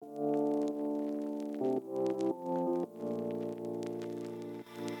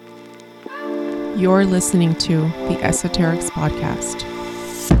You're listening to the Esoterics Podcast.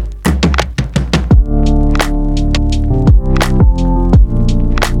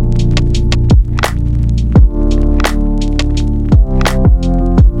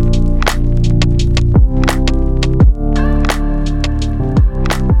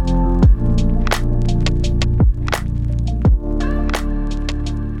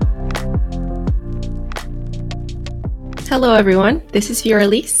 Hello, everyone. This is your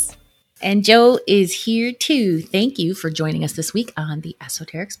Elise. And Joe is here too. Thank you for joining us this week on the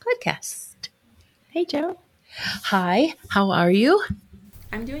Esoterics Podcast. Hey, Joe. Hi, how are you?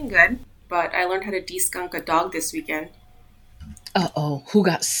 I'm doing good, but I learned how to de-skunk a dog this weekend. Uh-oh, who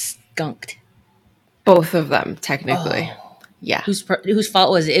got skunked? Both of them, technically. Oh. Yeah. Whose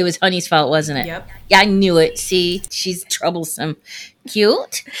fault was it? It was Honey's fault, wasn't it? Yep. Yeah, I knew it. See, she's troublesome.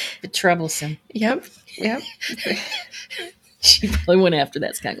 Cute, but troublesome. Yep. She probably went after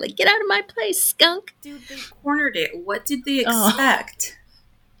that skunk. Like, get out of my place, skunk. Dude, they cornered it. What did they expect?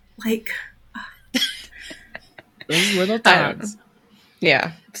 Like, those little dogs.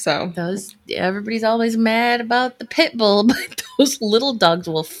 Yeah, so. Everybody's always mad about the pit bull, but those little dogs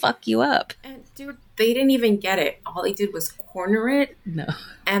will fuck you up. And dude, they didn't even get it. All they did was corner it. No.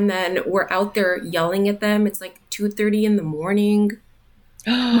 And then we're out there yelling at them. It's like 2:30 in the morning.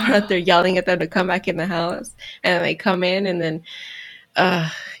 We're out there yelling at them to come back in the house. And they come in and then,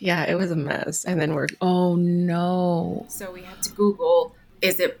 yeah, it was a mess. And then oh no. So we had to Google,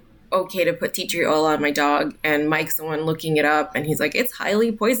 is it okay to put tea tree oil on my dog? And Mike's the one looking it up. And he's like, it's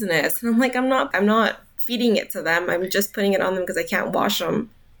highly poisonous. And I'm like, I'm not feeding it to them. I'm just putting it on them because I can't wash them.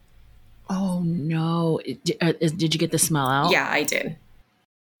 Oh no. Did you get the smell out? Yeah, I did.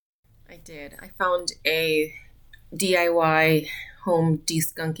 I found a DIY home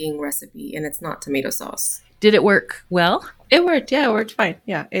de-skunking recipe, and it's not tomato sauce. Did it work well? It worked. Yeah, it worked fine.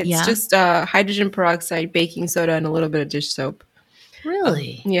 Yeah, it's just hydrogen peroxide, baking soda, and a little bit of dish soap.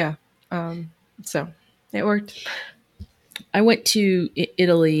 Really? Yeah. So it worked. I went to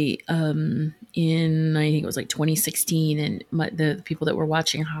Italy in, I think it was like 2016, and the people that were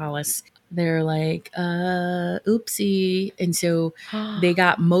watching Hollis, they're like, oopsie. And so they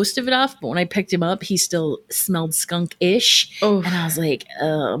got most of it off, but when I picked him up, he still smelled skunk-ish. Oh. And I was like,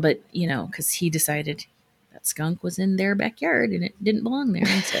 but you know, because he decided that skunk was in their backyard and it didn't belong there.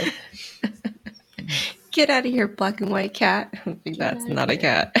 And so get out of here, black and white cat. I think that's not a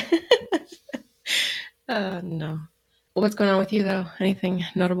cat. No. What's going on with you though? Anything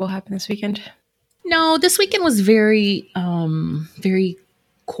notable happened this weekend? No, this weekend was very, very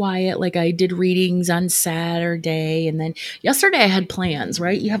quiet. Like I did readings on Saturday, and then yesterday I had plans,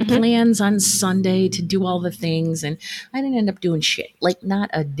 right? You have plans on Sunday to do all the things, and I didn't end up doing shit. Like not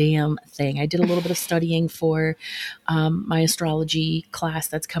a damn thing. I did a little bit of studying for my astrology class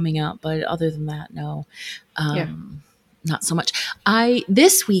that's coming up, but other than that, no. Not so much.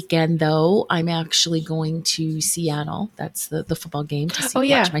 This weekend though, I'm actually going to Seattle. That's the football game to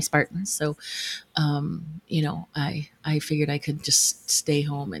watch my Spartans. So, you know, I figured I could just stay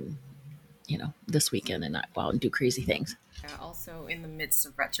home and, you know, this weekend and not go out and do crazy things. Yeah, also in the midst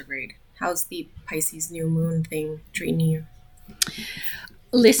of retrograde. How's the Pisces new moon thing treating you?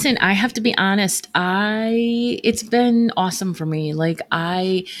 Listen, I have to be honest. It's been awesome for me. Like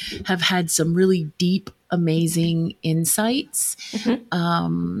I have had some really deep, amazing insights.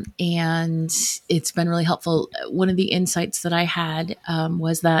 And it's been really helpful. One of the insights that I had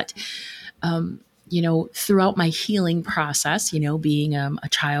was that, you know, throughout my healing process, you know, being a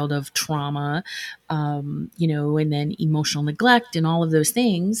child of trauma, you know, and then emotional neglect and all of those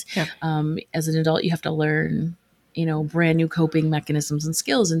things, as an adult, you have to learn, you know, brand new coping mechanisms and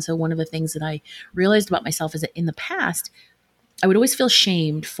skills. And so one of the things that I realized about myself is that in the past, I would always feel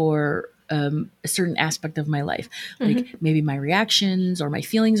shamed for a certain aspect of my life, like maybe my reactions or my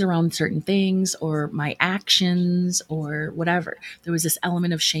feelings around certain things or my actions or whatever. There was this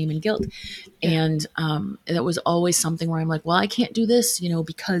element of shame and guilt. And that was always something where I'm like, well, I can't do this, you know,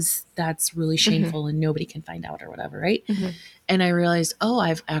 because that's really shameful and nobody can find out or whatever. Right. And I realized,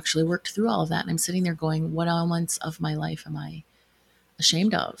 I've actually worked through all of that. And I'm sitting there going, what elements of my life am I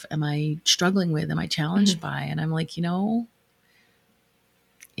ashamed of? Am I struggling with? Am I challenged by? And I'm like, you know,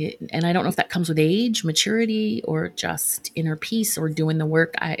 and I don't know if that comes with age, maturity, or just inner peace, or doing the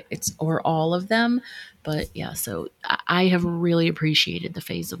work. Or all of them. But yeah, so I have really appreciated the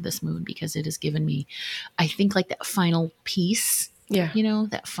phase of this moon because it has given me, I think, like that final piece. Yeah, you know,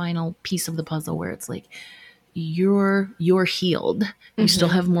 that final piece of the puzzle where it's like you're healed. You still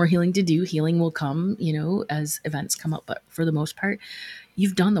have more healing to do. Healing will come, you know, as events come up. But for the most part,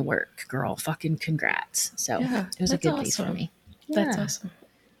 you've done the work, girl. Fucking congrats. So it was a good piece for me. That's awesome.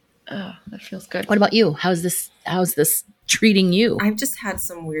 Oh, that feels good. What about you? How's this treating you? I've just had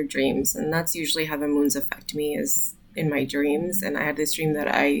some weird dreams, and that's usually how the moons affect me, is in my dreams. And I had this dream that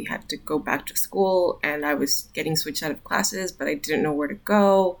I had to go back to school, and I was getting switched out of classes, but I didn't know where to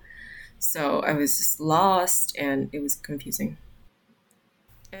go. So I was just lost, and it was confusing.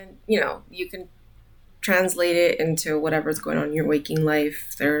 And, you can translate it into whatever's going on in your waking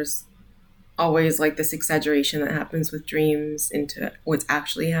life. There's always like this exaggeration that happens with dreams into what's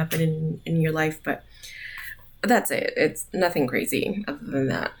actually happening in your life, but that's it. It's nothing crazy other than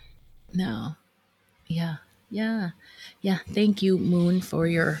that. No. Yeah. Thank you, Moon, for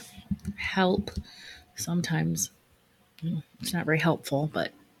your help. Sometimes it's not very helpful,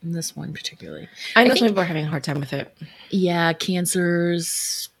 but in this one particularly, I know some people are having a hard time with it. Yeah,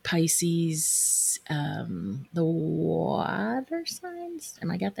 Cancers, Pisces, the water signs. Am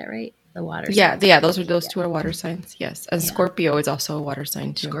I got that right? The water signs. Yeah, those two are water signs. Yes. And Scorpio is also a water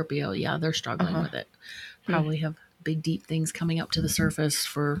sign too. Scorpio, yeah, they're struggling with it. Probably have big deep things coming up to the surface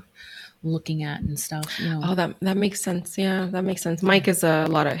for looking at and stuff. Oh, that makes sense. Yeah, that makes sense. Mike has a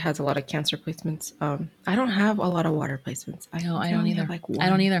lot of Cancer placements. I don't have a lot of water placements. I don't either. I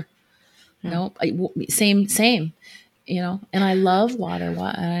don't either. Nope. Same. And I love water. And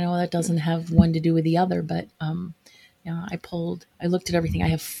I know that doesn't have one to do with the other, but I looked at everything. I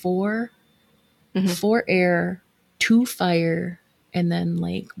have four air, 2 fire, and then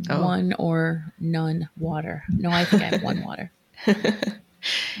one or none water. No, I think I have 1 water.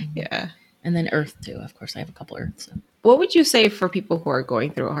 Yeah. And then earth too. Of course, I have a couple earths. So. What would you say for people who are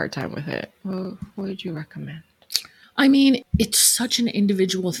going through a hard time with it? What would you recommend? I mean, it's such an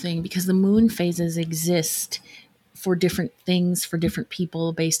individual thing because the moon phases exist for different things for different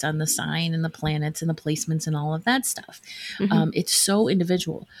people based on the sign and the planets and the placements and all of that stuff. It's so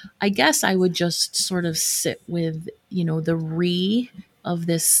individual. I guess I would just sort of sit with, the of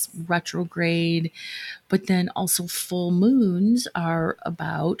this retrograde, but then also full moons are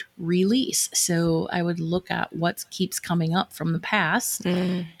about release. So I would look at what keeps coming up from the past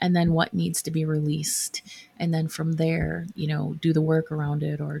and then what needs to be released. And then from there, do the work around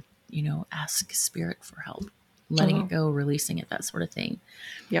it or, ask spirit for help, letting it go, releasing it, that sort of thing.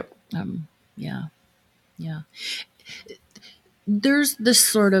 Yep. Yeah. There's this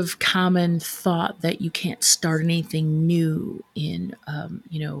sort of common thought that you can't start anything new in, a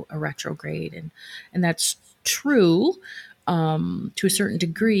retrograde. And that's true to a certain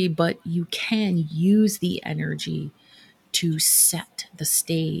degree, but you can use the energy to set the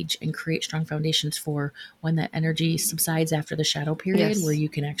stage and create strong foundations for when that energy subsides after the shadow period, where you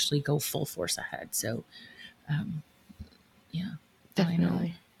can actually go full force ahead. So,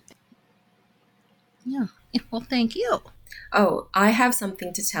 definitely. Yeah. Well, thank you. Oh, I have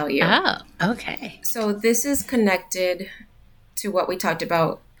something to tell you. Oh, okay. So this is connected to what we talked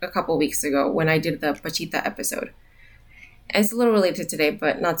about a couple weeks ago when I did the Pachita episode. It's a little related today,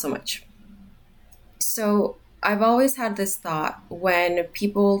 but not so much. So I've always had this thought when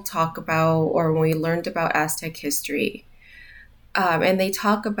people talk about, or when we learned about Aztec history, and they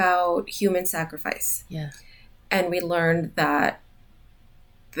talk about human sacrifice. Yeah. And we learned that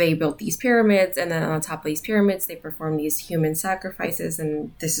they built these pyramids, and then on top of these pyramids, they performed these human sacrifices,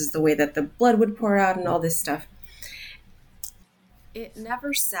 and this is the way that the blood would pour out and all this stuff. It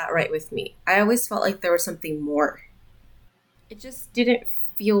never sat right with me. I always felt like there was something more. It just didn't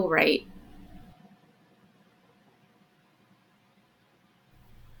feel right.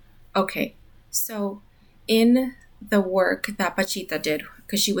 Okay, so in the work that Pachita did,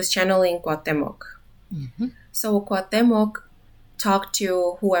 because she was channeling Cuauhtemoc. So Cuauhtemoc talked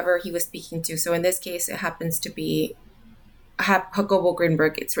to whoever he was speaking to. So in this case, it happens to be Jacobo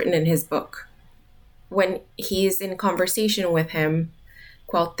Grinberg. It's written in his book. When he's in conversation with him,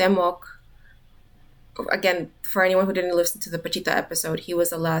 Cuauhtemoc, again, for anyone who didn't listen to the Pachita episode, he was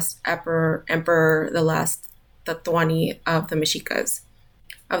the last emperor, the last Tatuani of the Mexicas,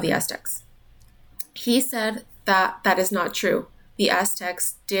 of the Aztecs. He said that that is not true. The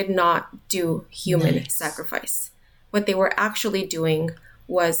Aztecs did not do human sacrifice. What they were actually doing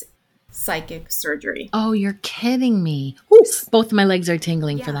was psychic surgery. Oh, you're kidding me. Ooh, both of my legs are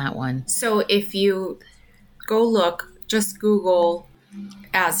tingling for that one. So if you go look, just Google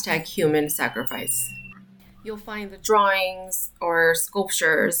Aztec human sacrifice. You'll find the drawings or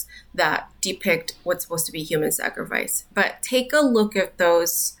sculptures that depict what's supposed to be human sacrifice. But take a look at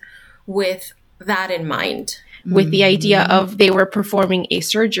those with that in mind. With the idea of they were performing a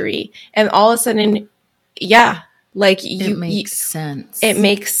surgery. And all of a sudden, it makes sense. It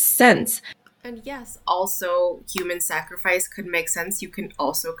makes sense. And yes, also human sacrifice could make sense. You can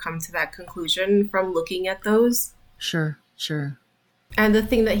also come to that conclusion from looking at those. Sure. And the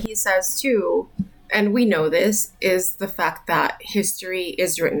thing that he says too, and we know this, is the fact that history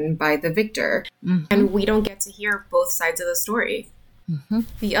is written by the victor, and we don't get to hear both sides of the story.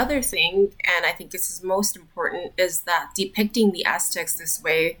 The other thing, and I think this is most important, is that depicting the Aztecs this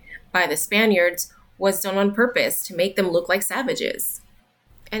way by the Spaniards was done on purpose to make them look like savages.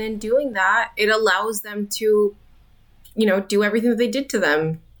 And in doing that, it allows them to, do everything that they did to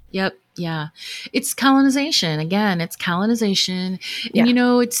them. Yep. Yeah. It's colonization. Again, it's colonization. Yeah.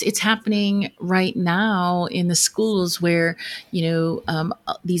 And, it's happening right now in the schools where, a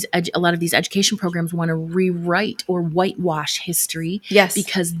lot of these education programs want to rewrite or whitewash history. Yes.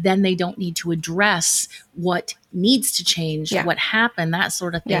 Because then they don't need to address what needs to change, what happened, that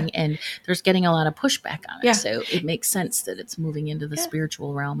sort of thing. And there's getting a lot of pushback on it. So it makes sense that it's moving into the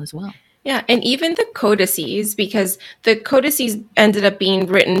spiritual realm as well. Yeah, and even the codices, because the codices ended up being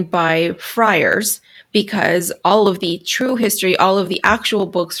written by friars, because all of the true history, all of the actual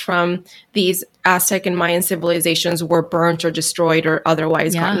books from these Aztec and Mayan civilizations were burnt or destroyed or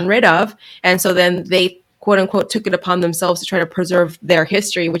otherwise gotten rid of. And so then they, quote unquote, took it upon themselves to try to preserve their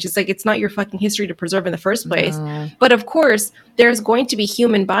history, which is like, it's not your fucking history to preserve in the first place. No. But of course, there's going to be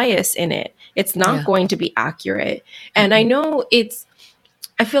human bias in it. It's not going to be accurate. And I know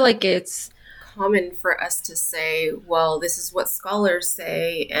I feel like it's common for us to say, well, this is what scholars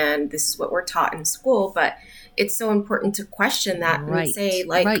say and this is what we're taught in school, but it's so important to question that and say,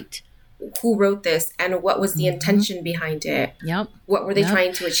 who wrote this and what was the intention behind it? What were they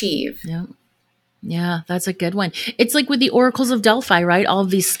trying to achieve? Yeah, that's a good one. It's like with the oracles of Delphi, right? All of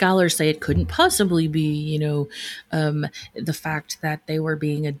these scholars say it couldn't possibly be, the fact that they were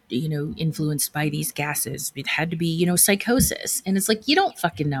being, influenced by these gases. It had to be, psychosis. And it's like, you don't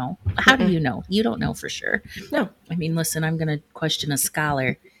fucking know. How do you know? You don't know for sure. No. I mean, listen, I'm going to question a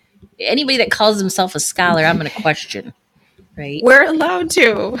scholar. Anybody that calls himself a scholar, I'm going to question. Right? We're allowed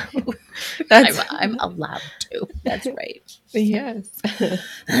to. I'm allowed to. That's right. Yes.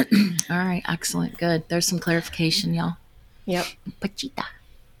 All right. Excellent. Good. There's some clarification, y'all. Yep. Pachita.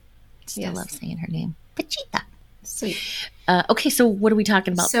 Still love saying her name. Pachita. Sweet. Okay. So what are we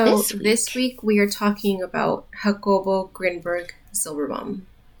talking about this week? This week we are talking about Jacobo Grinberg Zylberbaum.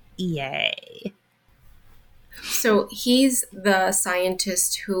 Yay. So he's the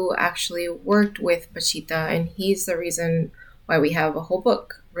scientist who actually worked with Pachita, and he's the reason why we have a whole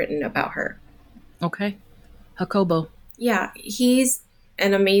book written about her. Okay. Jacobo. Yeah, he's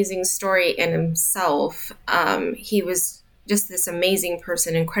an amazing story in himself. He was just this amazing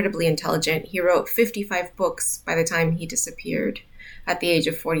person, incredibly intelligent. He wrote 55 books by the time he disappeared at the age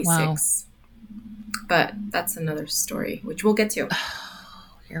of 46. Wow. But that's another story, which we'll get to.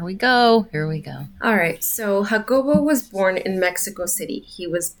 Here we go. All right. So Jacobo was born in Mexico City. He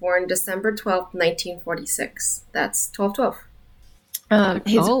was born December 12th, 1946. That's 1212.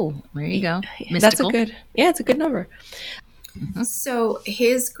 There you go. Mystical. It's a good number. Mm-hmm. So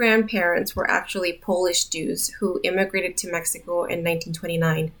his grandparents were actually Polish Jews who immigrated to Mexico in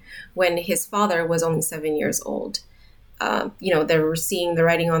 1929 when his father was only 7 years old. They were seeing the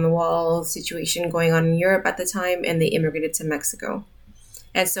writing on the wall situation going on in Europe at the time, and they immigrated to Mexico.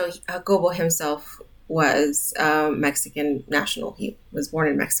 And so Jacobo himself was Mexican national. He was born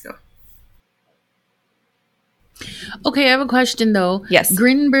in Mexico. Okay, I have a question, though. Yes.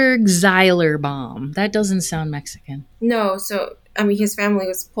 Grinberg Zylberbaum. That doesn't sound Mexican. No, so, his family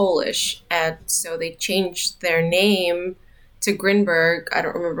was Polish, and so they changed their name to Grinberg. I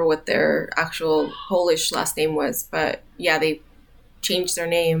don't remember what their actual Polish last name was, but yeah, they changed their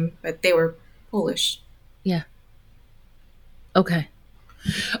name, but they were Polish. Yeah. Okay,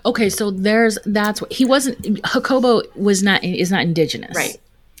 so that's what he wasn't. Jacobo is not indigenous, right?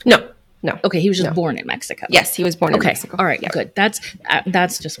 No. Okay, he was just born in Mexico. Yes, he was born in Mexico. All right, good. That's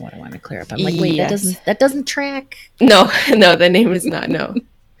just what I want to clear up. I'm like, wait, that doesn't track. No, the name is not. No.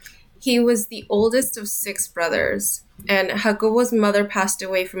 He was the oldest of 6 brothers, and Jacobo's mother passed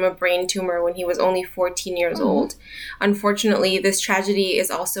away from a brain tumor when he was only 14 years old. Unfortunately, this tragedy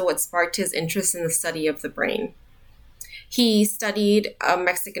is also what sparked his interest in the study of the brain. He studied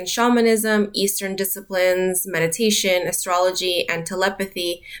Mexican shamanism, Eastern disciplines, meditation, astrology, and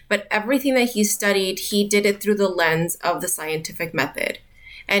telepathy, but everything that he studied, he did it through the lens of the scientific method.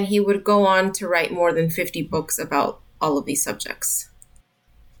 And he would go on to write more than 50 books about all of these subjects.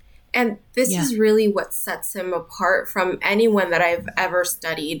 And this is really what sets him apart from anyone that I've ever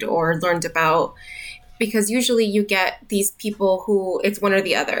studied or learned about. Because usually you get these people who it's one or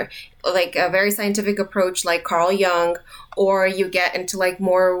the other, like a very scientific approach like Carl Jung, or you get into like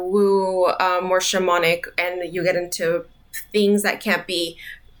more woo, more shamanic, and you get into things that can't be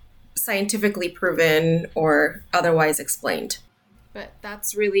scientifically proven or otherwise explained. But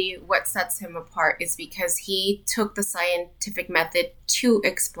that's really what sets him apart, is because he took the scientific method to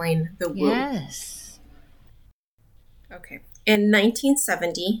explain the womb. Yes. Okay. In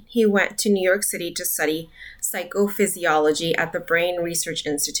 1970, he went to New York City to study psychophysiology at the Brain Research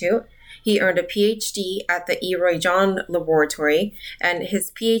Institute. He earned a PhD at the E. Roy John Laboratory, and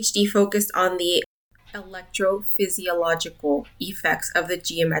his PhD focused on the electrophysiological effects of the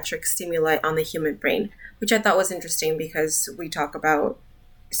geometric stimuli on the human brain, which I thought was interesting because we talk about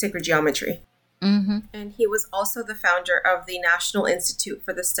sacred geometry. Mm-hmm. And he was also the founder of the National Institute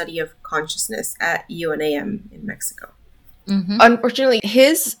for the Study of Consciousness at UNAM in Mexico. Mm-hmm. Unfortunately,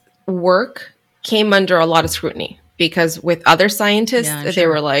 his work came under a lot of scrutiny because with other scientists, they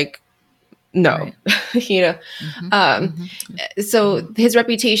were like, no, right. Mm-hmm. So his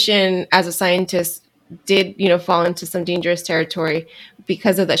reputation as a scientist did, fall into some dangerous territory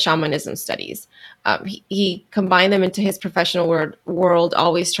because of the shamanism studies. He combined them into his professional world,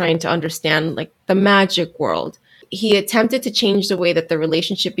 always trying to understand like the magic world. He attempted to change the way that the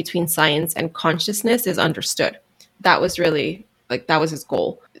relationship between science and consciousness is understood. That was really that was his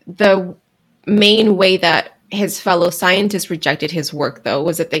goal. The main way that his fellow scientists rejected his work, though,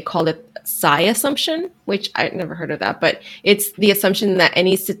 was that they called it psi assumption, which I'd never heard of that, but it's the assumption that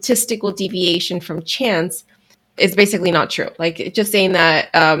any statistical deviation from chance is basically not true. Like just saying that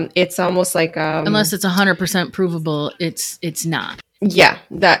it's almost like unless it's 100% provable, it's not. Yeah,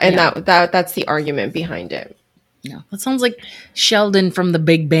 that's the argument behind it. No, that sounds like Sheldon from The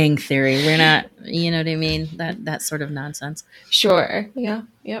Big Bang Theory. We're not, you know what I mean? That sort of nonsense. Sure. Yeah.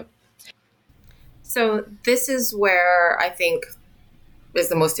 Yep. So this is where I think is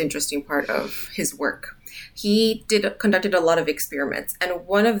the most interesting part of his work. He conducted a lot of experiments, and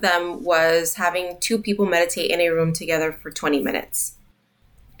one of them was having two people meditate in a room together for 20 minutes.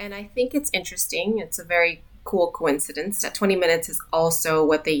 And I think it's interesting. It's a very cool coincidence that 20 minutes is also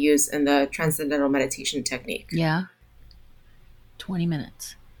what they use in the transcendental meditation technique. Yeah. 20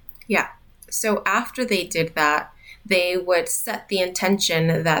 minutes. Yeah. So after they did that, they would set the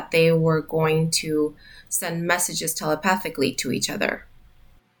intention that they were going to send messages telepathically to each other.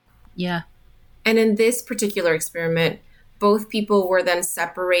 Yeah. And in this particular experiment, both people were then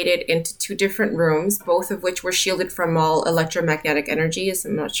separated into two different rooms, both of which were shielded from all electromagnetic energies.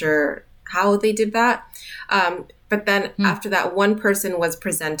 I'm not sure how they did that. But then after that, one person was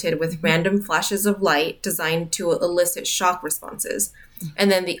presented with random flashes of light designed to elicit shock responses. And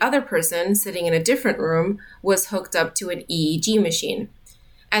then the other person, sitting in a different room, was hooked up to an EEG machine.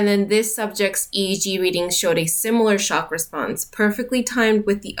 And then this subject's EEG readings showed a similar shock response, perfectly timed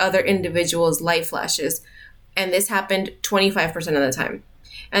with the other individual's light flashes. And this happened 25% of the time.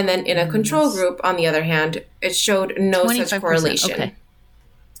 And then in a control group, on the other hand, it showed no such correlation. Okay.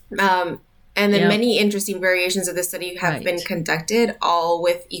 And then many interesting variations of the study have been conducted, all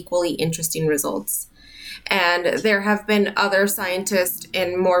with equally interesting results. And there have been other scientists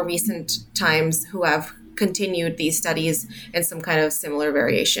in more recent times who have continued these studies in some kind of similar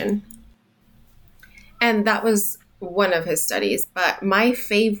variation. And that was one of his studies. But my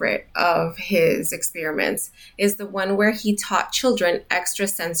favorite of his experiments is the one where he taught children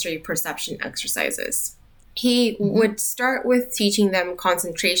extrasensory perception exercises. He would start with teaching them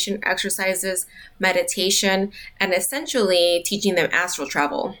concentration exercises, meditation, and essentially teaching them astral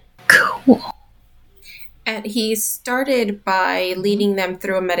travel. Cool. And he started by leading them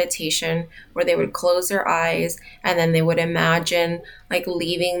through a meditation where they would close their eyes and then they would imagine like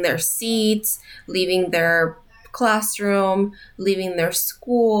leaving their seats, leaving their classroom, leaving their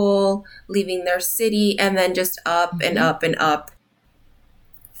school, leaving their city, and then just up and up and up.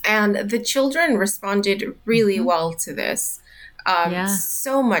 And the children responded really well to this.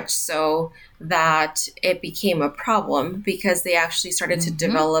 So much so that it became a problem because they actually started to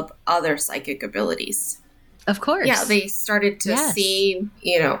develop other psychic abilities. Of course. Yeah, they started to see,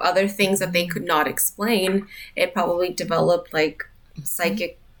 other things that they could not explain. It probably developed like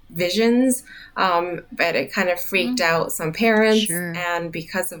psychic visions, but it kind of freaked out some parents. Sure. And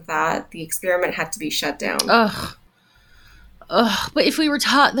because of that, the experiment had to be shut down. Ugh, but if we were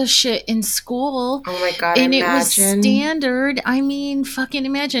taught this shit in school, oh my God, and imagine. It was standard, I mean, fucking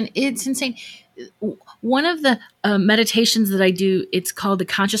imagine. It's insane. One of the meditations that I do, it's called the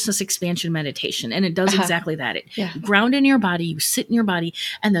consciousness expansion meditation, and it does exactly that. You ground in your body, you sit in your body,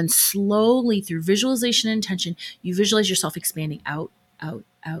 and then slowly through visualization and intention, you visualize yourself expanding out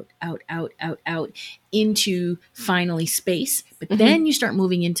into finally space. But then you start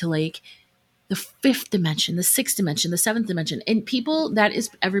moving into like the fifth dimension, the sixth dimension, the seventh dimension. And people, that is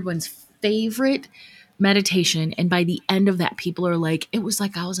everyone's favorite meditation. And by the end of that, people are like, it was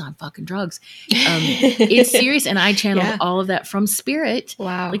like I was on fucking drugs. It's serious. And I channeled all of that from spirit.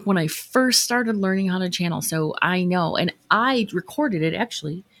 Wow. Like when I first started learning how to channel. So I know, and I recorded it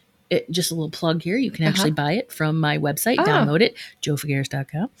actually. Just a little plug here. You can actually buy it from my website, download it,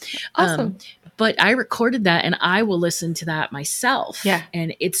 joefigueres.com. Awesome. But I recorded that and I will listen to that myself. Yeah.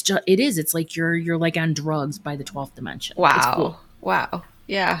 And it's like you're like on drugs by the 12th dimension. Wow. It's cool. Wow.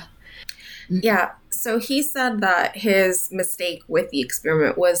 Yeah. Yeah. So he said that his mistake with the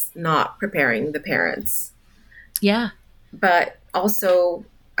experiment was not preparing the parents. Yeah. But also,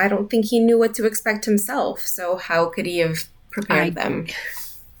 I don't think he knew what to expect himself. So how could he have prepared them?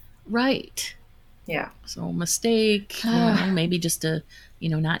 Right. Yeah. So mistake, maybe just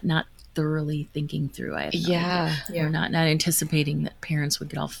not thoroughly thinking through. I have no idea. Or not anticipating that parents would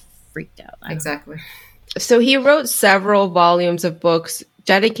get all freaked out. Exactly. So he wrote several volumes of books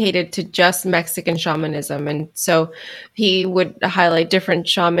dedicated to just Mexican shamanism. And so he would highlight different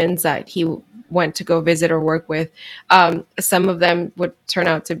shamans that he went to go visit or work with. Some of them would turn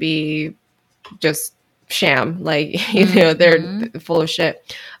out to be just sham, like, they're full of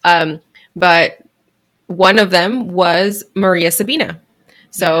shit. But one of them was Maria Sabina.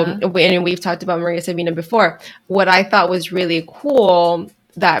 So, and we've talked about Maria Sabina before. What I thought was really cool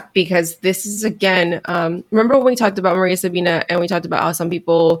because this is, again, remember when we talked about Maria Sabina and we talked about how some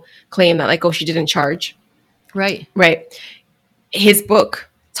people claim that, like, oh, she didn't charge. Right. His book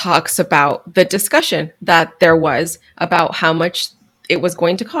talks about the discussion that there was about how much it was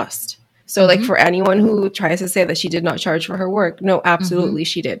going to cost. So, like, for anyone who tries to say that she did not charge for her work, no, absolutely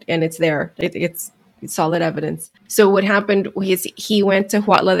she did. And it's there. It's solid evidence. So what happened was he went to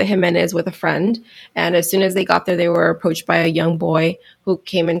Huautla de Jimenez with a friend. And as soon as they got there, they were approached by a young boy who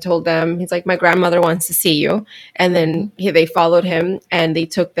came and told them, he's like, my grandmother wants to see you. And then they followed him and they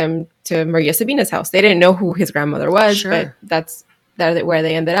took them to Maria Sabina's house. They didn't know who his grandmother was, but that's where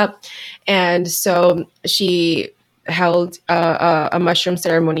they ended up. And so she held a mushroom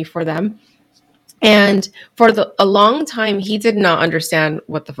ceremony for them. And for a long time, he did not understand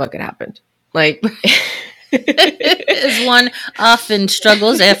what the fuck had happened. Like, as one often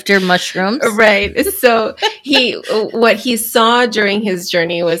struggles after mushrooms. Right. So what he saw during his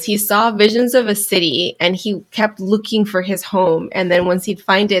journey was he saw visions of a city and he kept looking for his home. And then once he'd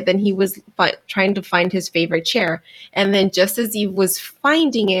find it, then he was trying to find his favorite chair. And then just as he was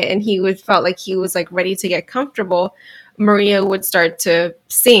finding it and felt like he was like ready to get comfortable, Maria would start to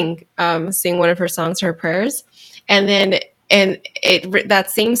sing one of her songs, her prayers. And then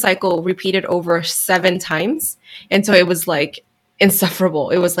that same cycle repeated over 7 times. And so it was like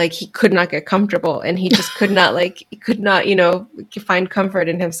insufferable. It was like he could not get comfortable and he just could not find comfort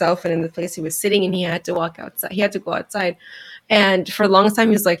in himself and in the place he was sitting, and he had to walk outside. He had to go outside. And for a long time,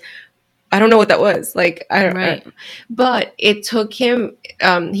 he was like, I don't know what that was. Like, I don't. But it took him,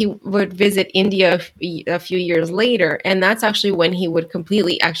 he would visit India a few years later. And that's actually when he would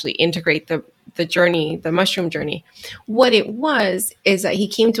completely actually integrate the journey, the mushroom journey. What it was is that he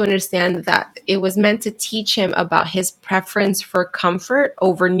came to understand that it was meant to teach him about his preference for comfort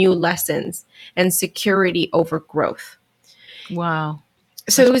over new lessons and security over growth. Wow.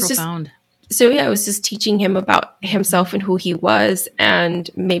 So it was profound. It was just teaching him about himself and who he was, and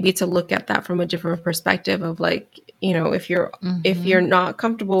maybe to look at that from a different perspective of like, if you're not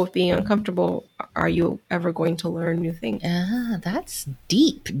comfortable with being uncomfortable, are you ever going to learn new things? That's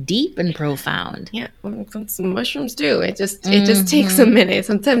deep and profound. Yeah, well, some mushrooms do. It just takes a minute.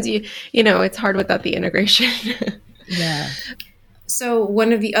 Sometimes it's hard without the integration. Yeah. So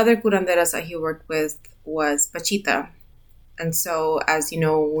one of the other curanderas that he worked with was Pachita. And so, as you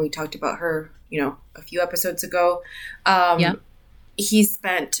know, when we talked about her, a few episodes ago, he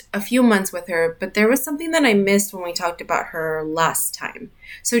spent a few months with her, but there was something that I missed when we talked about her last time.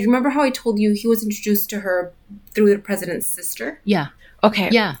 So do you remember how I told you he was introduced to her through the president's sister? Yeah. Okay.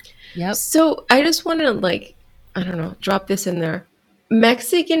 Yeah. Yep. So I just want to, drop this in there.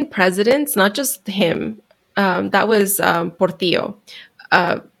 Mexican presidents, not just him, that was Portillo.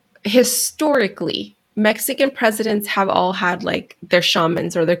 Historically, Mexican presidents have all had like their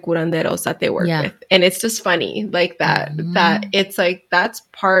shamans or their curanderos that they work with. And it's just funny like that it's like, that's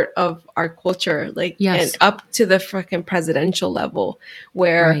part of our culture, like, and up to the freaking presidential level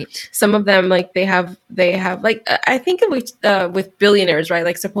where some of them, like they have like, I think with billionaires, right?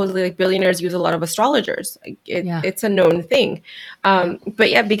 Like supposedly like billionaires use a lot of astrologers. Like it's a known thing.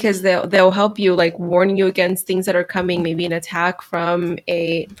 But because they'll help you, like warn you against things that are coming, maybe an attack from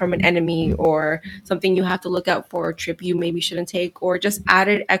an enemy or something you have to look out for, a trip you maybe shouldn't take, or just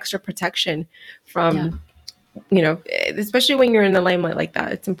added extra protection from, especially when you're in the limelight like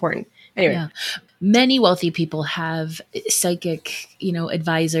that. It's important. Anyway. many wealthy people have psychic,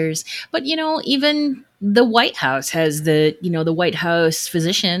 advisors, but even the White House has the White House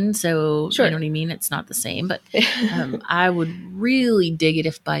physician. So Sure. You know what I mean? It's not the same, but I would really dig it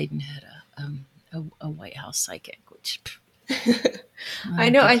if Biden had a White House psychic, which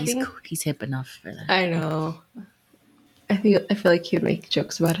I think he's hip enough for that. I know. I feel like he'd make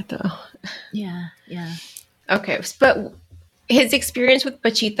jokes about it though. Yeah. Okay, but his experience with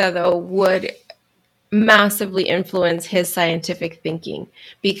Pachita though would massively influence his scientific thinking,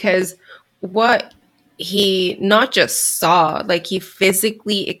 because what he not just saw, like he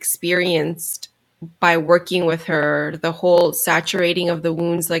physically experienced by working with her, the whole saturating of the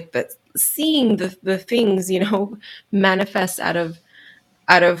wounds, like seeing the things, manifest out of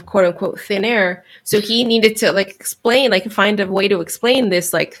quote unquote thin air. So he needed to find a way to explain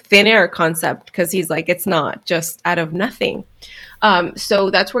this like thin air concept, because he's like, it's not just out of nothing.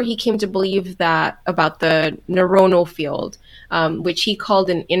 So that's where he came to believe that about the neuronal field, which he called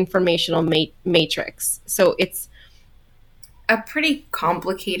an informational matrix. So it's a pretty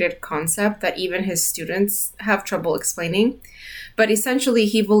complicated concept that even his students have trouble explaining. But essentially,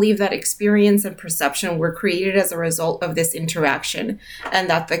 he believed that experience and perception were created as a result of this interaction, and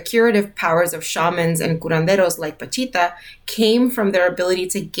that the curative powers of shamans and curanderos like Pachita came from their ability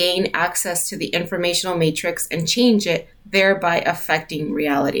to gain access to the informational matrix and change it, thereby affecting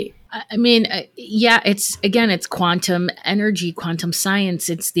reality. I mean, it's quantum energy, quantum science.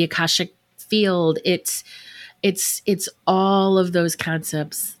 It's the Akashic field. It's all of those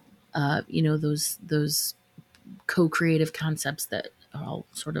concepts, those co-creative concepts that are all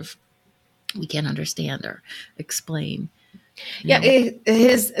sort of we can't understand or explain.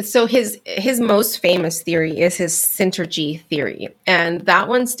 His most famous theory is his synergy theory, and that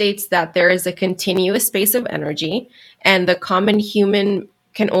one states that there is a continuous space of energy, and the common human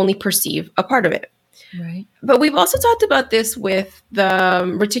can only perceive a part of it. Right. But we've also talked about this with the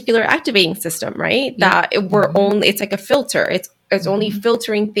reticular activating system, right? Yeah. That it's like a filter. It's only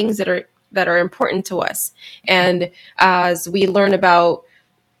filtering things that are important to us. And as we learn about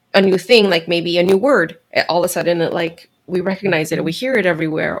a new thing, like maybe a new word, all of a sudden we recognize it, we hear it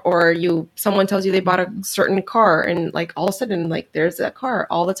everywhere. Or someone tells you they bought a certain car, and like all of a sudden, like there's that car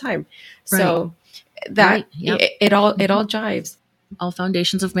all the time. Right. So that it all jives. All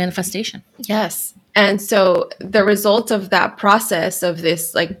foundations of manifestation. Yes. And so the result of that process of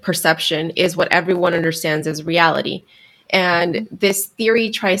this like perception is what everyone understands as reality. And this theory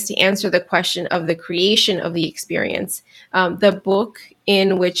tries to answer the question of the creation of the experience. The book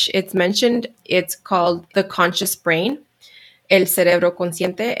in which it's mentioned, it's called The Conscious Brain, El Cerebro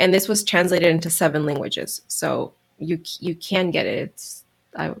Consciente, and this was translated into 7 languages. So you can get it.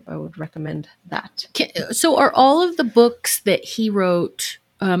 I would recommend that. So are all of the books that he wrote,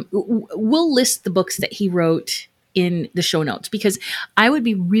 we'll list the books that he wrote in the show notes, because I would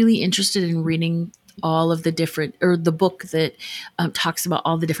be really interested in reading all of the different, or the book that talks about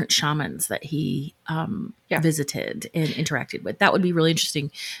all the different shamans that he visited and interacted with. That would be really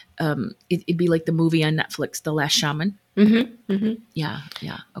interesting. It'd be like the movie on Netflix, The Last Shaman. Mm-hmm, mm-hmm. Yeah.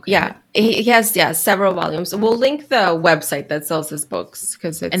 Okay. Yeah, he has several volumes. We'll link the website that sells his books,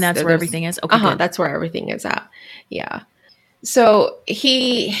 and that's where everything is. Okay, that's where everything is at. Yeah. So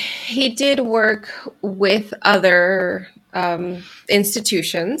he did work with other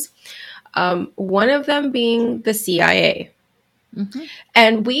institutions. One of them being the CIA. Mm-hmm.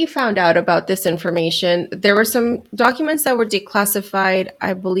 And we found out about this information. There were some documents that were declassified.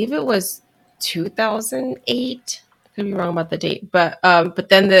 I believe it was 2008. Could be wrong about the date, but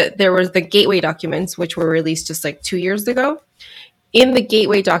then there was the Gateway documents, which were released just like 2 years ago. In the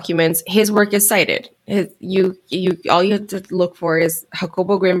Gateway documents, his work is cited. You all you have to look for is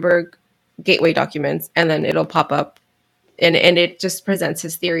Jacobo Grinberg Gateway documents, and then it'll pop up, and it just presents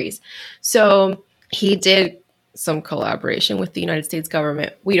his theories. So he did some collaboration with the United States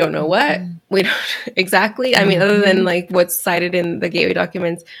government. We don't know what. We don't exactly. I mean, other than like what's cited in the Gateway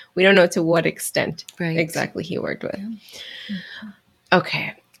documents, we don't know to what extent exactly he worked with.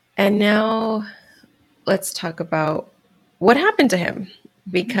 Okay. And now let's talk about what happened to him.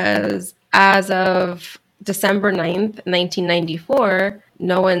 Because as of December 9th, 1994,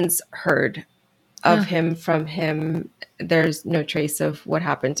 no one's heard of him from him. There's no trace of what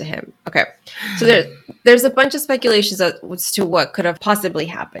happened to him. Okay. So there's a bunch of speculations as to what could have possibly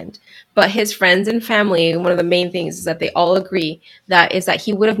happened. But his friends and family, one of the main things is that they all agree that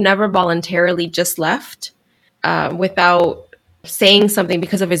he would have never voluntarily just left without saying something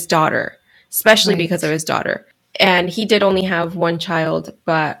because of his daughter, especially because of his daughter. And he did only have one child,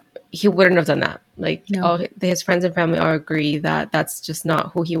 but he wouldn't have done that. His friends and family all agree that that's just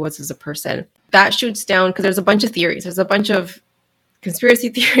not who he was as a person. that shoots down because there's a bunch of theories. There's a bunch of conspiracy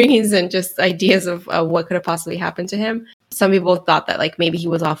theories and just ideas of what could have possibly happened to him. Some people thought that like maybe he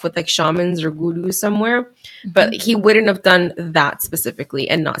was off with like shamans or gurus somewhere, but he wouldn't have done that specifically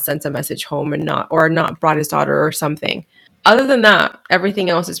and not sent a message home and not brought his daughter or something. Other than that, everything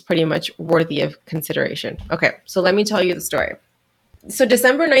else is pretty much worthy of consideration. Okay, so let me tell you the story. So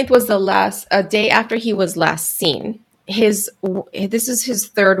December 9th was a day after he was last seen. This is his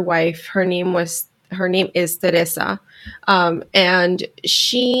third wife. Her name is Teresa. And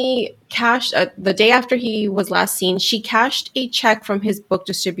she cashed the day after he was last seen, she cashed a check from his book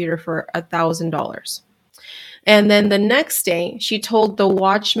distributor for $1,000. And then the next day, she told the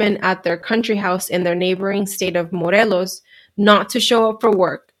watchman at their country house in their neighboring state of Morelos not to show up for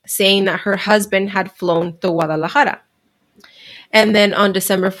work, saying that her husband had flown to Guadalajara. And then on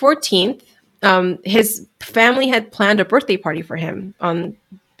December 14th, his family had planned a birthday party for him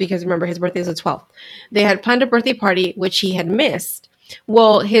because remember, his birthday is the 12th. They had planned a birthday party, which he had missed.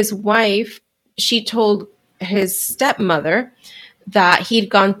 Well, his wife, she told his stepmother that he'd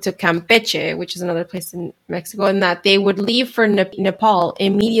gone to Campeche, which is another place in Mexico, and that they would leave for Nepal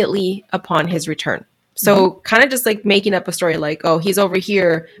immediately upon his return. So kind of just like making up a story like, oh, he's over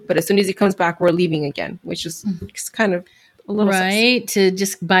here, but as soon as he comes back, we're leaving again, which is kind of a little right sus. To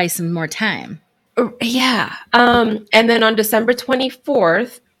just buy some more time. Yeah. And then on December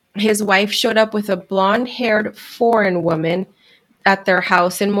 24th, his wife showed up with a blonde-haired foreign woman at their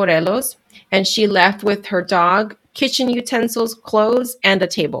house in Morelos, and she left with her dog, kitchen utensils, clothes, and a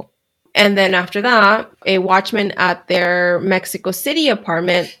table. And then after that, a watchman at their Mexico City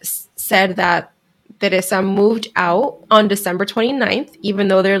apartment said that Teresa moved out on December 29th, even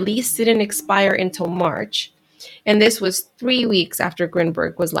though their lease didn't expire until March. And this was 3 weeks after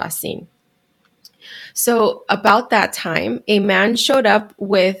Grinberg was last seen. So about that time, a man showed up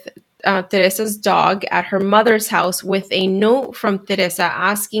with Teresa's dog at her mother's house with a note from Teresa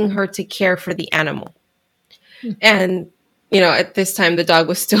asking her to care for the animal. And, at this time, the dog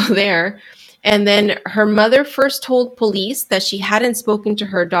was still there. And then her mother first told police that she hadn't spoken to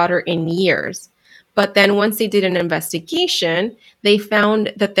her daughter in years. But then once they did an investigation, they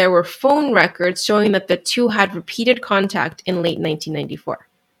found that there were phone records showing that the two had repeated contact in late 1994.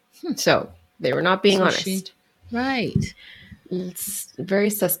 So they were not being honest. Right. It's very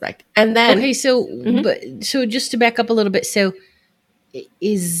suspect. And then... Okay, so so just to back up a little bit. So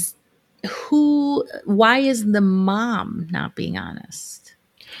why is the mom not being honest?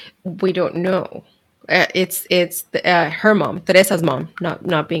 We don't know. It's her mom, Teresa's mom,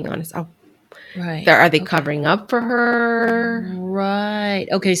 not being honest. Oh, right. Are they covering up for her? Right.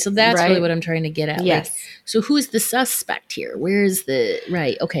 Okay, so that's really what I'm trying to get at. Yes. Like, so who's the suspect here? Where is the...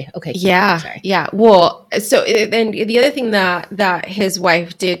 Right. Okay. Yeah. Sorry. Yeah. Well, so and the other thing that his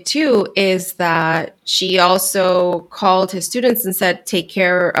wife did too is that she also called his students and said, take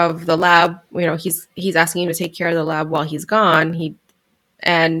care of the lab. He's asking you to take care of the lab while he's gone.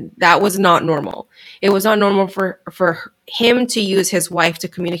 And that was not normal. It was not normal for him to use his wife to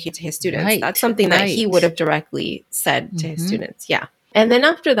communicate to his students. Right. That's something that he would have directly said to his students. Yeah. And then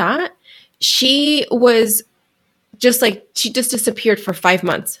after that, she just disappeared for 5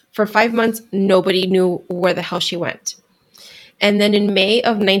 months. For 5 months, nobody knew where the hell she went. And then in May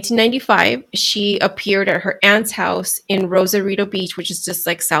of 1995, she appeared at her aunt's house in Rosarito Beach, which is just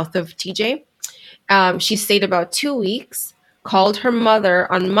like south of TJ. She stayed about 2 weeks, called her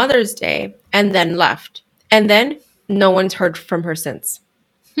mother on Mother's Day, and then left. And then no one's heard from her since.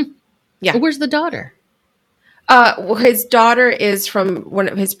 Yeah. Where's the daughter? His daughter is from one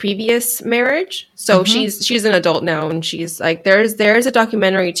of his previous marriage. So she's an adult now, and she's like, there's a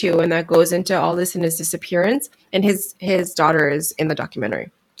documentary too, and that goes into all this in his disappearance. And his daughter is in the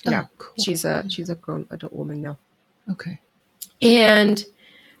documentary. Yeah. Cool. She's a grown adult woman now. Okay. And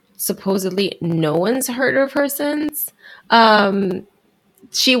supposedly no one's heard of her since.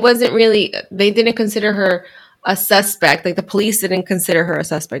 She wasn't really, they didn't consider her a suspect. Like the police didn't consider her a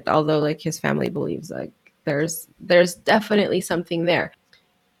suspect, although like his family believes like there's definitely something there.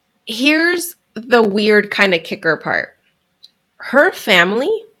 Here's the weird kind of kicker part. Her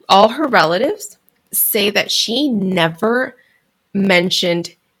family, all her relatives, say that she never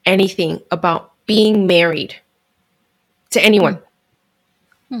mentioned anything about being married to anyone.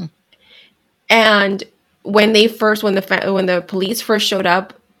 And when the police first showed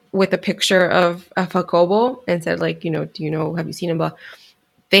up with a picture of Jacobo and said like, do you know, have you seen him? Blah,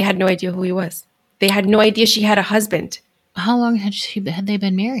 they had no idea who he was. They had no idea she had a husband. How long had they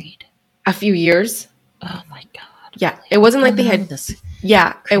been married? A few years. Oh my God. Yeah, it wasn't like they had this.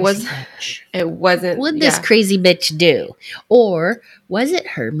 Yeah, it Bitch. wasn't. What did this crazy bitch do? Or was it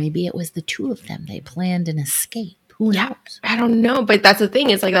her? Maybe it was the two of them. They planned an escape. Who knows? I don't know. But that's the thing.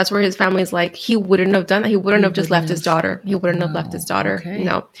 It's like, that's where his family's like, he wouldn't have done that. He wouldn't have just left his daughter. He wouldn't have left his daughter. Okay.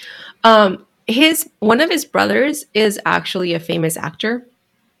 No. One of his brothers is actually a famous actor.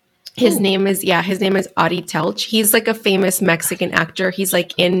 His name is Adi Telch. He's like a famous Mexican actor. He's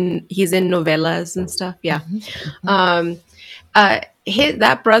in novelas and stuff. Yeah.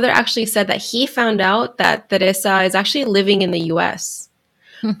 That brother actually said that he found out that Teresa is actually living in the US.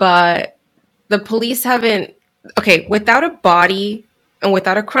 But the police haven't, without a body and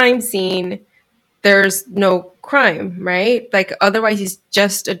without a crime scene, there's no crime, right? Like, otherwise it's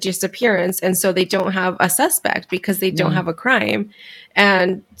just a disappearance. And so they don't have a suspect because they don't have a crime.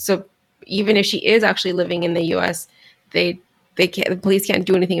 And so even if she is actually living in the US, the police can't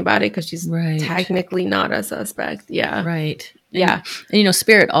do anything about it because she's technically not a suspect. Yeah. Right. Yeah. And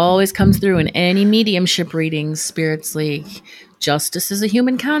Spirit always comes through in any mediumship readings. Spirit's like, justice is a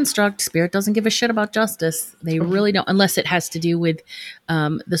human construct. Spirit doesn't give a shit about justice. They really don't, unless it has to do with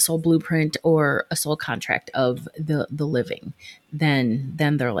the soul blueprint or a soul contract of the living. Then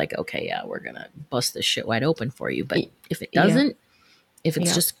they're like, okay, yeah, we're gonna bust this shit wide open for you. But if it doesn't, if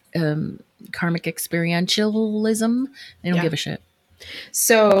it's just karmic experientialism, they don't give a shit.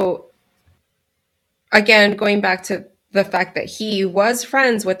 So again, going back to the fact that he was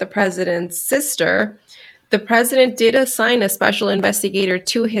friends with the president's sister, the president did assign a special investigator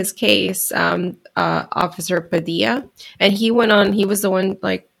to his case, Officer Padilla, and he was the one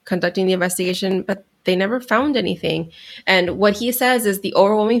conducting the investigation, but they never found anything. And what he says is the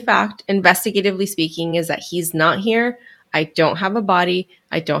overwhelming fact, investigatively speaking, is that he's not here. I don't have a body.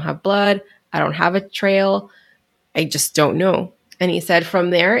 I don't have blood. I don't have a trail. I just don't know. And he said from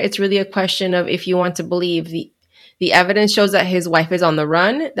there, it's really a question of if you want to believe the evidence shows that his wife is on the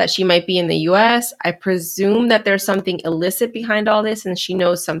run, that she might be in the U.S. I presume that there's something illicit behind all this and she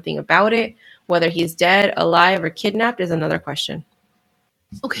knows something about it. Whether he's dead, alive, or kidnapped is another question.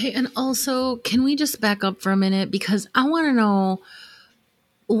 Okay, and also, can we just back up for a minute? Because I want to know,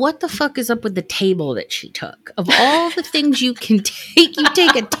 what the fuck is up with the table that she took? Of all the things you can take, you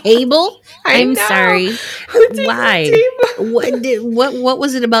take a table? I'm sorry. Why? What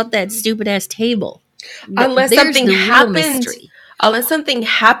was it about that stupid ass table? Unless something happened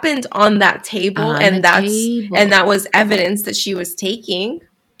on that table, and that was evidence that she was taking.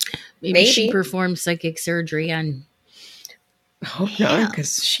 Maybe she performed psychic surgery on. I hope not,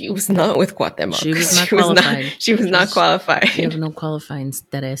 because she was not with Guatemala. She was not qualified. She was not qualified. You have no qualifying,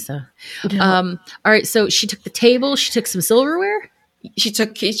 Teresa. No. All right, so she took the table. She took some silverware. She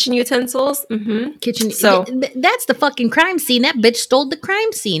took kitchen utensils. Mm-hmm. So that's the fucking crime scene. That bitch stole the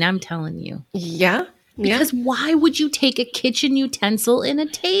crime scene. I'm telling you. Yeah. Because why would you take a kitchen utensil in a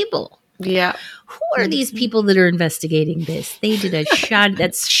table? Yeah. Who are these people that are investigating this? They did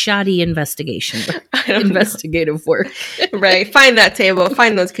that's shoddy investigation. Investigative work. Right. Find that table.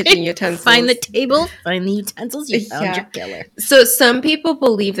 Find those kitchen utensils. Find the table. Find the utensils. You found your killer. So some people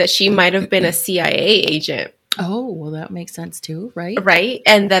believe that she might have been a CIA agent. Oh, well, that makes sense too, right? Right.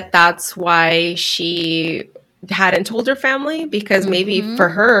 And that's why she hadn't told her family, because maybe for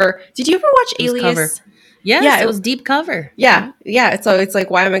her, did you ever watch Alias? Yes, it was deep cover. Yeah. So it's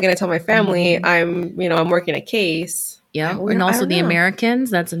like, why am I going to tell my family I'm working a case? Yeah. And also The Americans.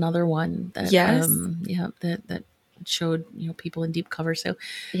 That's another one that, that showed, people in deep cover. So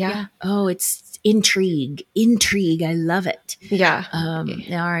yeah. Oh, it's intrigue. I love it. Yeah.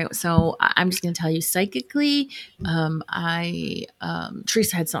 All right. So I'm just going to tell you psychically,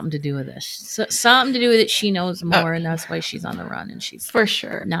 Teresa had something to do with this. Something to do with it. She knows more, and that's why she's on the run, and she's for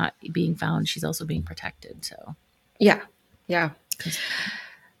sure not being found. She's also being protected. So yeah.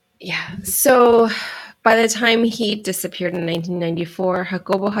 So by the time he disappeared in 1994,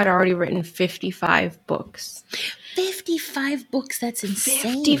 Jacobo had already written 55 books. 55 books, that's insane.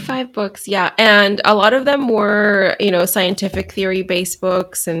 55 books, yeah. And a lot of them were, scientific theory-based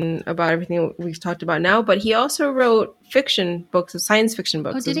books and about everything we've talked about now. But he also wrote fiction books, science fiction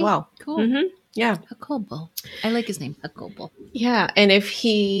books as well. Cool. Mm-hmm. Yeah. Jacobo. I like his name, Jacobo. Yeah, and if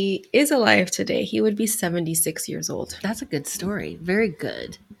he is alive today, he would be 76 years old. That's a good story. Very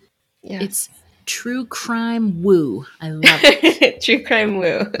good. Yeah. It's true crime woo. I love it. True crime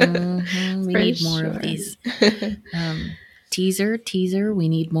woo. Mm-hmm. We need more of these. Teaser. We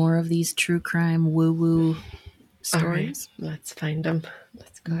need more of these true crime woo stories. All right, let's find them.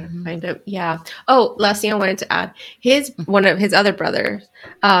 Let's go find them. Yeah. Oh, last thing I wanted to add. One of his other brothers,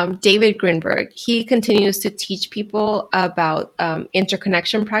 David Grinberg, he continues to teach people about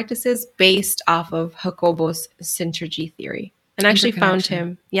interconnection practices based off of Jacobo's synergy theory. And I actually found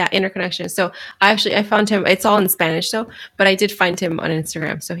him, interconnection. So I found him, it's all in Spanish though, but I did find him on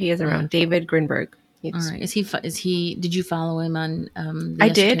Instagram. So he is around, David Grinberg. All right. Is he, did you follow him on the I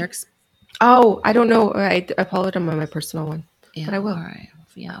did. Esoterics? Oh, I don't know. I followed him on my personal one, but I will. All right.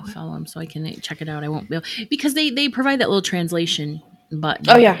 Yeah, I'll follow him so I can check it out. I won't be able, because they provide that little translation button.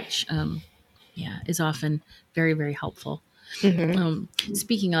 Oh, yeah. Which, is often very, very helpful. Mm-hmm.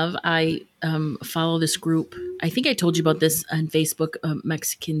 Speaking of, I follow this group. I think I told you about this on Facebook.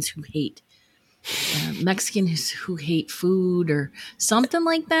 Mexicans who hate food or something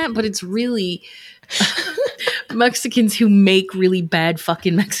like that. But it's really Mexicans who make really bad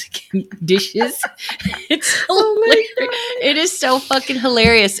fucking Mexican dishes. It's hilarious. It is so fucking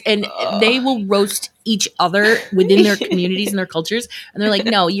hilarious. And they will roast each other within their communities and their cultures. And they're like,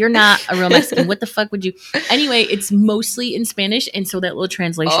 no, you're not a real Mexican. What the fuck would you? Anyway, it's mostly in Spanish. And so that little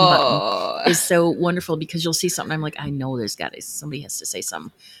translation button is so wonderful because you'll see something. I'm like, I know somebody has to say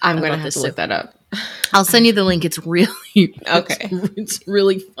something. I'm going to have to look that up. I'll send you the link. It's really, okay. It's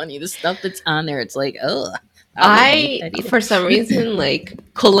really funny. The stuff that's on there. It's like, I for some reason, like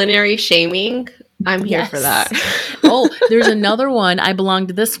culinary shaming. I'm here for that. Oh, there's another one. I belong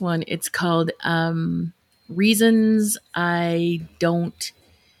to this one. It's called Reasons I Don't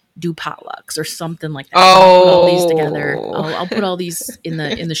Do Potlucks or something like that. I'll put all these together. I'll put all these in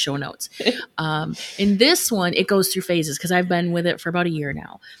the show notes. In this one, it goes through phases because I've been with it for about a year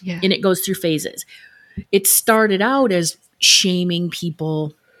now. Yeah. And it goes through phases. It started out as shaming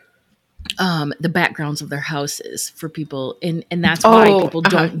people, the backgrounds of their houses for people. And that's why people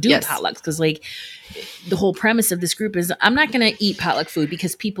don't do potlucks. Because like the whole premise of this group is I'm not going to eat potluck food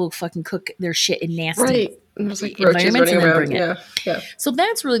because people fucking cook their shit in nasty environments and then bring it. Yeah. So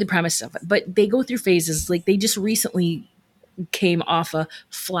that's really the premise of it. But they go through phases. Like they just recently came off of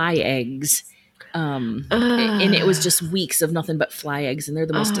fly eggs. And it was just weeks of nothing but fly eggs, and they're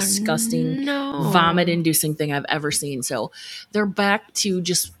the most disgusting, vomit-inducing thing I've ever seen. So they're back to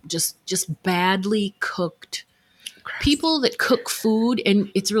just badly cooked people that cook food, and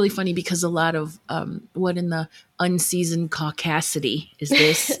it's really funny because a lot of what in the unseasoned caucasity is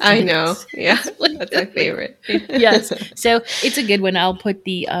this? I know, yeah, that's my favorite. Yes, so it's a good one. I'll put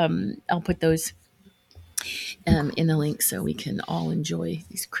those in the link so we can all enjoy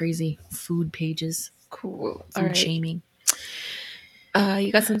these crazy food pages. Cool. Food shaming.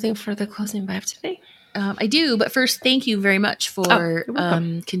 You got something for the closing vibe today? I do, but first, thank you very much for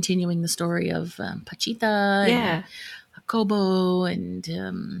continuing the story of Pachita and Jacobo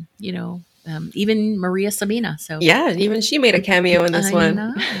and, even Maria Sabina. So yeah, even she made a cameo in this one.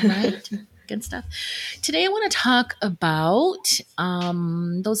 Know, right? Good stuff. Today I want to talk about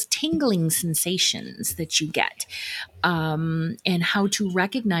those tingling sensations that you get and how to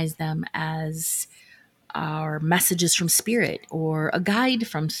recognize them as our messages from spirit or a guide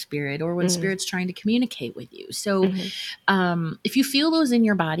from spirit or when spirit's trying to communicate with you. So if you feel those in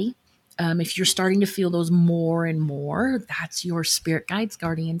your body, if you're starting to feel those more and more, that's your spirit guides,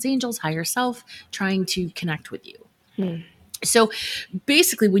 guardians, angels, higher self trying to connect with you. So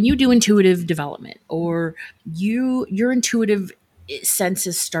basically, when you do intuitive development or your intuitive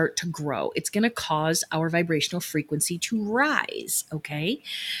senses start to grow, it's going to cause our vibrational frequency to rise, okay?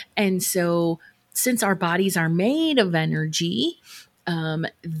 And so since our bodies are made of energy,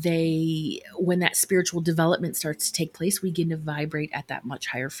 when that spiritual development starts to take place, we begin to vibrate at that much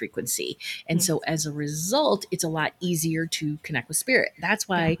higher frequency. And so as a result, it's a lot easier to connect with spirit. That's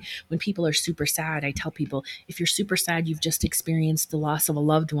why when people are super sad, I tell people, if you're super sad, you've just experienced the loss of a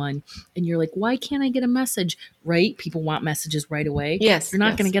loved one and you're like, why can't I get a message? Right? People want messages right away. Yes. You're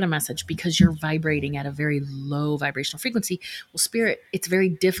not going to get a message because you're vibrating at a very low vibrational frequency. Well, spirit, it's very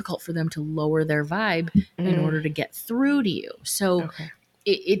difficult for them to lower their vibe in order to get through to you. So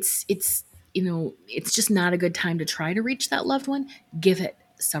it's just not a good time to try to reach that loved one. Give it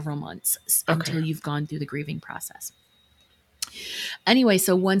several months until you've gone through the grieving process. Anyway,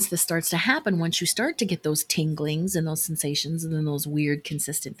 so once this starts to happen, once you start to get those tinglings and those sensations and then those weird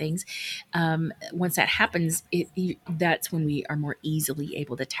consistent things, once that happens, that's when we are more easily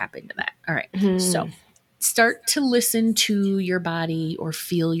able to tap into that. All right. So start to listen to your body or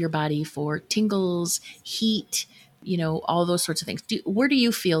feel your body for tingles, heat, all those sorts of things. Where do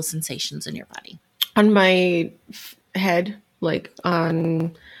you feel sensations in your body? On my head, like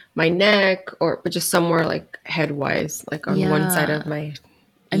on my neck, but just somewhere like head wise, like on one side of my.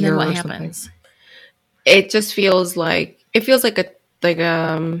 And then what happens? it just feels like it feels like it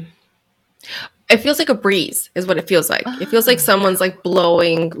feels like a breeze is what it feels like. It feels like someone's like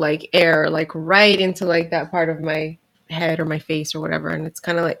blowing like air like right into like that part of my head or my face or whatever, and it's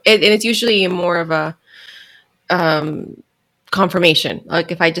kind of like and it's usually more of a confirmation.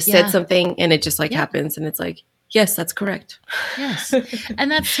 Like if I just said something and it just like happens and it's like, yes, that's correct. Yes. And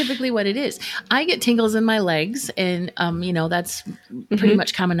that's typically what it is. I get tingles in my legs, and, that's pretty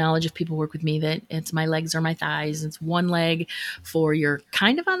much common knowledge if people work with me, that it's my legs or my thighs. It's one leg for you're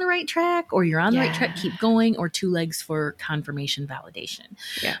kind of on the right track, or you're on the right track, keep going, or two legs for confirmation validation.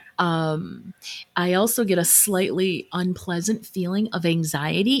 Yeah. I also get a slightly unpleasant feeling of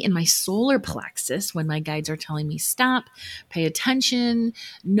anxiety in my solar plexus when my guides are telling me, stop, pay attention.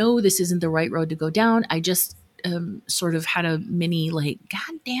 No, this isn't the right road to go down. I just sort of had a mini like,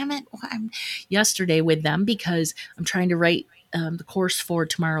 God damn it, yesterday with them, because I'm trying to write the course for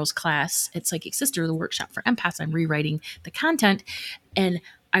tomorrow's class at Psychic Sister, the workshop for empaths. I'm rewriting the content, and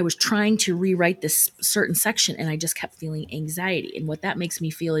I was trying to rewrite this certain section, and I just kept feeling anxiety. And what that makes me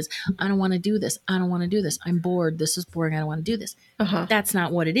feel is, I don't want to do this. I don't want to do this. I'm bored. This is boring. I don't want to do this. That's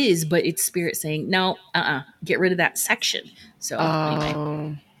not what it is, but it's spirit saying, no, get rid of that section. So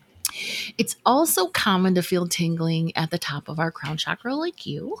anyway. It's also common to feel tingling at the top of our crown chakra like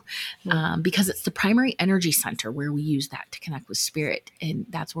you, because it's the primary energy center where we use that to connect with spirit. And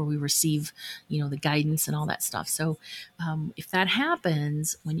that's where we receive, the guidance and all that stuff. So if that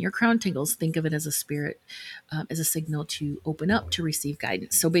happens, when your crown tingles, think of it as a spirit, as a signal to open up to receive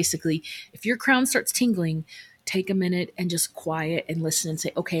guidance. So basically, if your crown starts tingling, take a minute and just quiet and listen and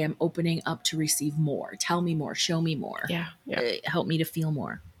say, okay, I'm opening up to receive more. Tell me more. Show me more. Help me to feel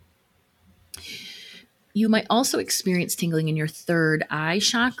more. You might also experience tingling in your third eye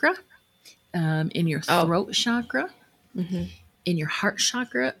chakra, in your throat chakra, in your heart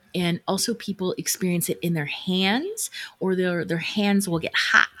chakra, and also people experience it in their hands, or their hands will get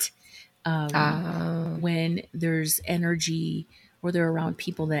hot when there's energy, or they're around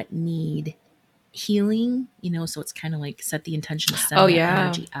people that need healing, so it's kind of like set the intention to send that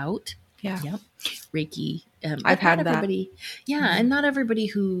energy out. Yep. Reiki. I've had that. And not everybody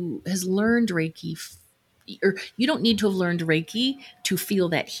who has learned Reiki, or you don't need to have learned Reiki to feel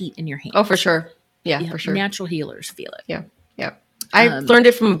that heat in your hands. Oh, for sure. Yeah, for sure. Natural healers feel it. Yeah. Yeah. I learned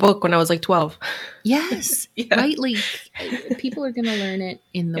it from a book when I was like 12. Yes. Right. Like people are going to learn it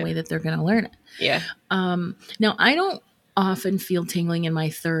in the way that they're going to learn it. Yeah. Now I don't often feel tingling in my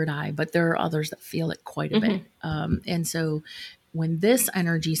third eye, but there are others that feel it quite a bit. And so when this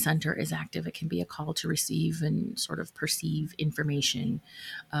energy center is active, it can be a call to receive and sort of perceive information.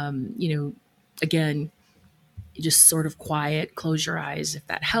 Again, you just sort of quiet, close your eyes if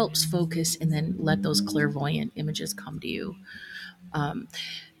that helps, focus, and then let those clairvoyant images come to you.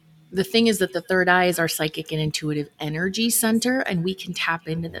 The thing is that the third eye is our psychic and intuitive energy center, and we can tap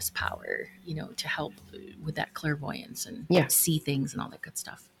into this power, to help with that clairvoyance and see things and all that good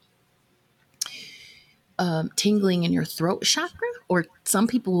stuff. Tingling in your throat chakra, or some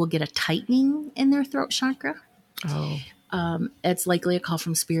people will get a tightening in their throat chakra. It's likely a call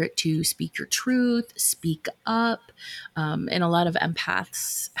from spirit to speak your truth, speak up. And a lot of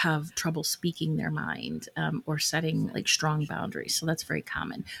empaths have trouble speaking their mind, or setting like strong boundaries. So that's very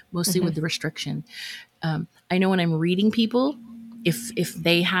common, mostly with the restriction. I know when I'm reading people, if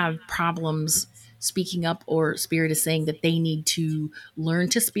they have problems speaking up, or spirit is saying that they need to learn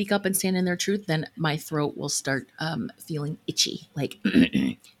to speak up and stand in their truth, then my throat will start feeling itchy, like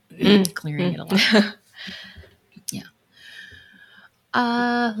clearing it a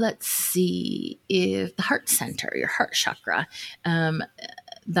lot. Let's see, if the heart center, your heart chakra,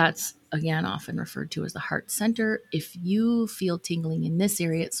 that's again often referred to as the heart center. If you feel tingling in this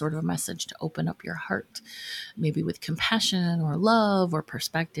area, it's sort of a message to open up your heart, maybe with compassion or love or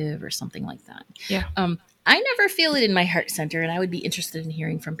perspective or something like that. Yeah. I never feel it in my heart center, and I would be interested in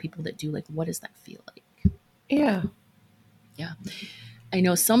hearing from people that do. Like, what does that feel like? Yeah. I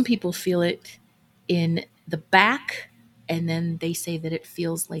know some people feel it in the back, and then they say that it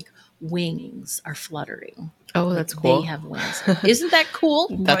feels like wings are fluttering. Oh, that's cool. They have wings. Isn't that cool?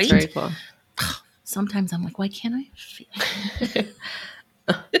 That's very cool. Sometimes I'm like, why can't I feel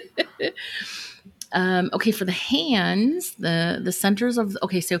it? Okay, for the hands, the centers of,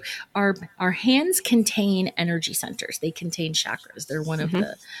 so our hands contain energy centers. They contain chakras. They're one of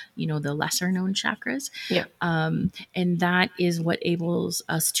the, the lesser known chakras. Yeah. And that is what enables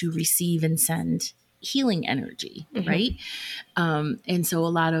us to receive and send healing energy, right? And so a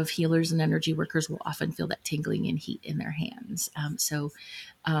lot of healers and energy workers will often feel that tingling and heat in their hands. So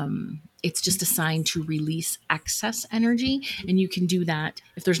It's just a sign to release excess energy. And you can do that.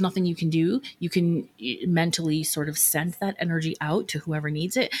 If there's nothing you can do, you can mentally sort of send that energy out to whoever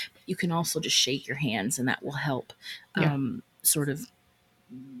needs it. But you can also just shake your hands, and that will help sort of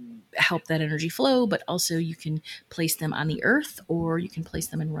help that energy flow. But also you can place them on the earth, or you can place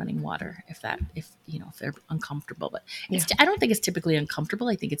them in running water if they're uncomfortable. But I don't think it's typically uncomfortable.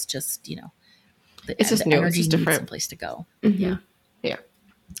 I think it's just, it's just the new. energy It's needs different. someplace to go. Yeah.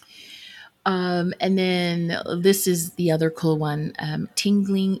 And then this is the other cool one,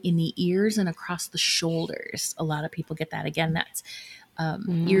 tingling in the ears and across the shoulders. A lot of people get that. Again, that's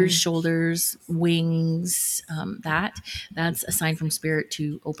ears, shoulders, wings. That's a sign from spirit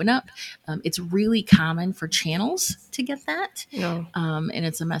to open up. It's really common for channels to get that. And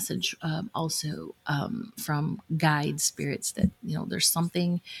it's a message also from guide spirits that, there's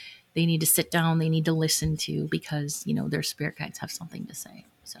something they need to sit down, they need to listen to, because, their spirit guides have something to say.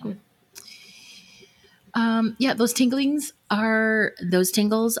 So. Those tingles are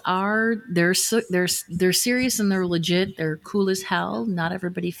they're serious and they're legit. They're cool as hell. Not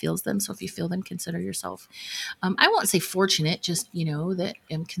everybody feels them. So if you feel them, consider yourself, I won't say fortunate, just, that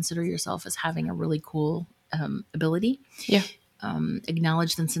consider yourself as having a really cool ability. Yeah.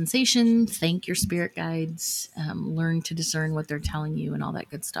 Acknowledge the sensation, thank your spirit guides, learn to discern what they're telling you and all that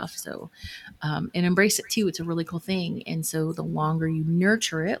good stuff. So, and embrace it too. It's a really cool thing. And so the longer you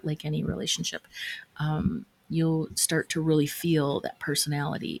nurture it, like any relationship, you'll start to really feel that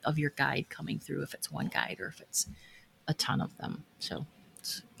personality of your guide coming through, if it's one guide or if it's a ton of them. So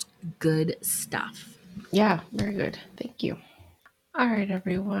it's good stuff. Yeah, very good. Thank you. All right,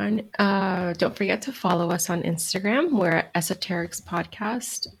 everyone. Don't forget to follow us on Instagram. We're at Esoterics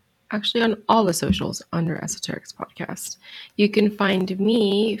Podcast. Actually, on all the socials under Esoterics Podcast. You can find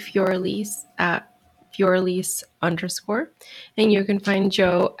me, Fiorelise, at Fiorelise _. And you can find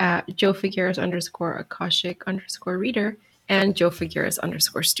Joe at Joe Figueres _ Akashic _ Reader and Joe Figueres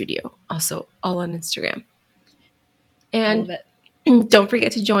 _ Studio. Also, all on Instagram. And don't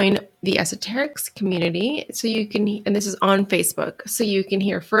forget to join the Esoterics community and this is on Facebook, so you can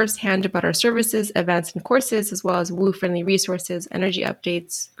hear firsthand about our services, events, and courses, as well as woo-friendly resources, energy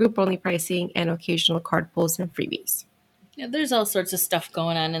updates, group-only pricing, and occasional card pulls and freebies. Yeah, there's all sorts of stuff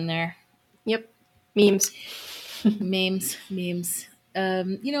going on in there. Yep. Memes. Memes.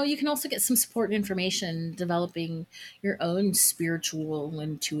 You can also get some support and information developing your own spiritual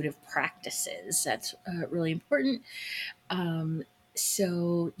intuitive practices. That's really important.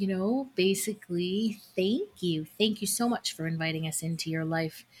 So, basically, thank you. Thank you so much for inviting us into your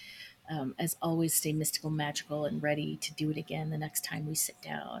life. As always, stay mystical, magical, and ready to do it again the next time we sit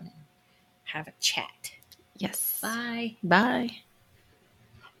down and have a chat. Yes. Bye. Bye.